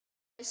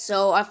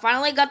So I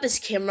finally got this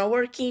camera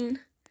working.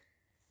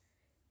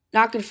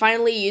 Now I can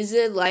finally use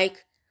it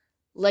like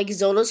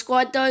Zoto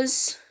Squad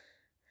does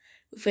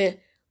with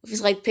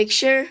his like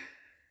picture.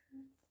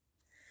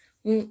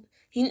 He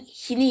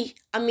needs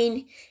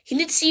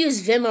to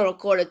use Vimeo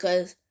Recorder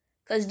cause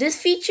this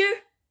feature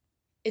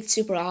it's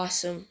super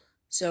awesome.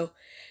 So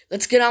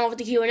let's get on with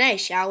the Q&A,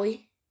 shall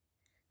we?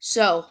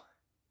 So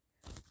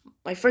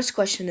my first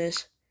question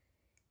is,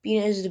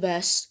 being is the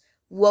best.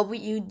 What would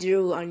you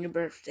do on your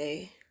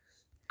birthday?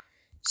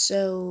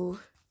 So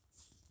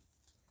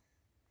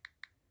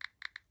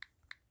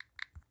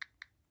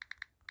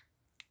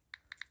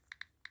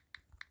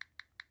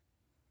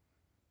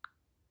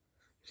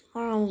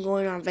tomorrow I'm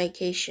going on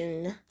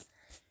vacation,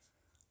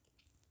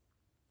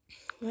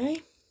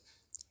 right?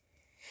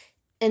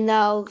 And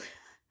now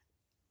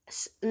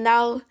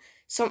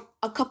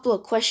a couple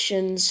of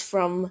questions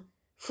from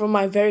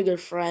my very good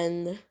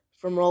friend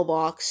from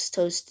Roblox,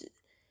 Toast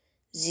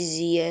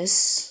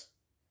ZZS.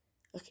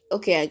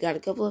 Okay, I got a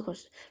couple of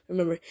questions.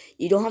 Remember,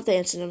 you don't have to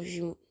answer them if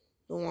you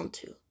don't want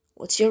to.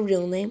 What's your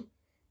real name?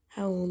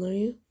 How old are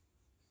you?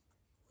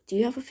 Do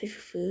you have a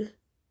favorite food?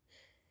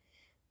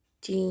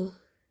 Do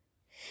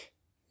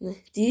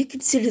you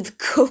consider the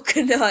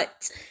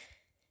coconut?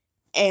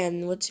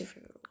 And what's your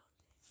favorite?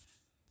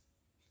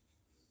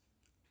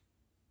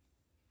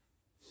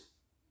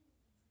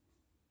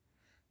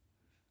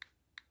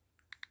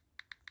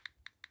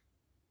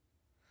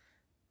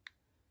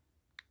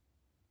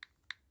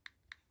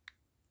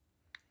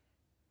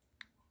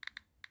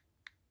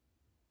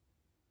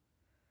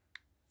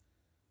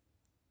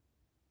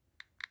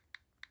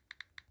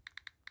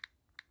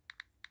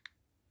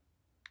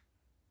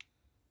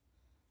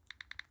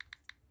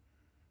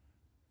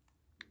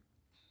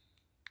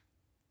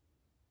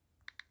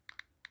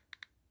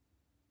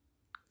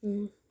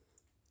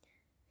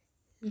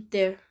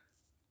 There.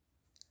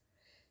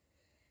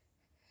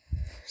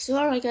 So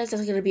alright guys,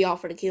 that's gonna be all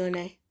for the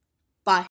Q&A.